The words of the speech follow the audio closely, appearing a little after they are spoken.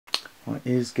What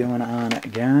is going on,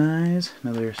 guys?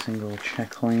 Another single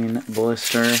check lane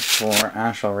blister for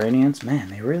Astral Radiance. Man,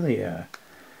 they really, I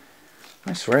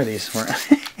swear these weren't,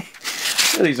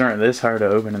 these aren't this hard to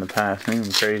open in the past. Maybe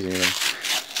I'm crazy.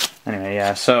 But anyway,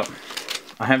 yeah, so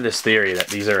I have this theory that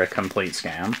these are a complete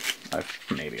scam. I've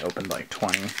maybe opened like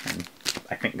 20 and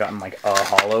I think gotten like a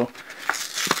holo.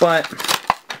 But,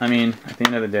 I mean, at the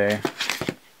end of the day,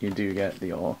 you do get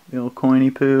the old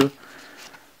coiny poo.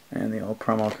 And the old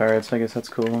promo cards, so I guess that's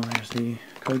cool. There's the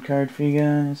code card for you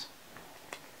guys.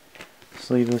 Let's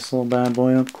leave this little bad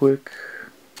boy up quick.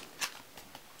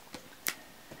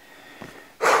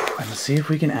 And let's see if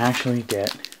we can actually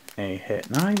get a hit.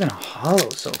 Not even a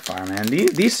holo so far, man.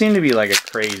 These seem to be like a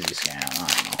crazy scam. I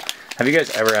don't know. Have you guys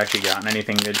ever actually gotten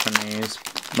anything good from these?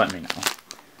 Let me know.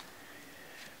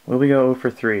 Will we go 0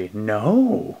 for 3?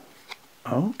 No!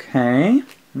 Okay.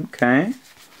 Okay.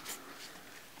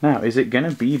 Now, is it going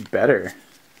to be better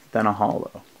than a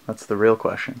holo? That's the real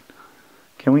question.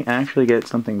 Can we actually get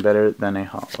something better than a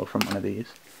holo from one of these?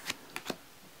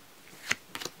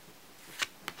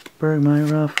 Bergmite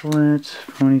Rufflet,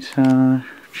 Ponyta,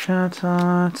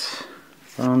 Chatot,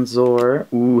 Bronzor,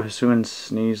 ooh, Hisuian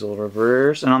Sneasel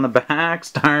Reverse, and on the back,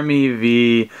 Starmie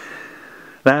V.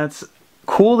 That's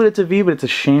cool that it's a V, but it's a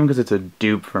shame because it's a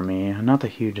dupe for me. I'm not the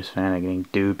hugest fan of getting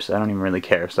dupes. I don't even really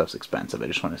care if stuff's expensive. I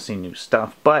just want to see new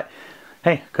stuff. But,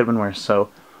 hey, could have been worse. So,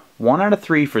 1 out of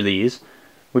 3 for these,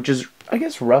 which is, I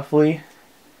guess, roughly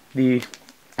the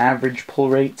average pull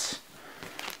rates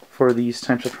for these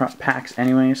types of packs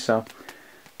anyway. So,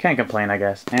 can't complain, I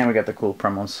guess. And we got the cool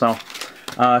promos. So,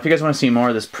 if you guys want to see more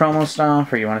of this promo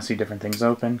stuff, or you want to see different things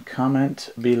open, comment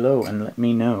below and let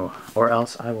me know. Or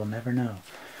else I will never know.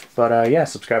 But yeah,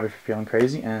 subscribe if you're feeling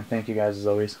crazy, and thank you guys as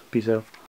always. Peace out.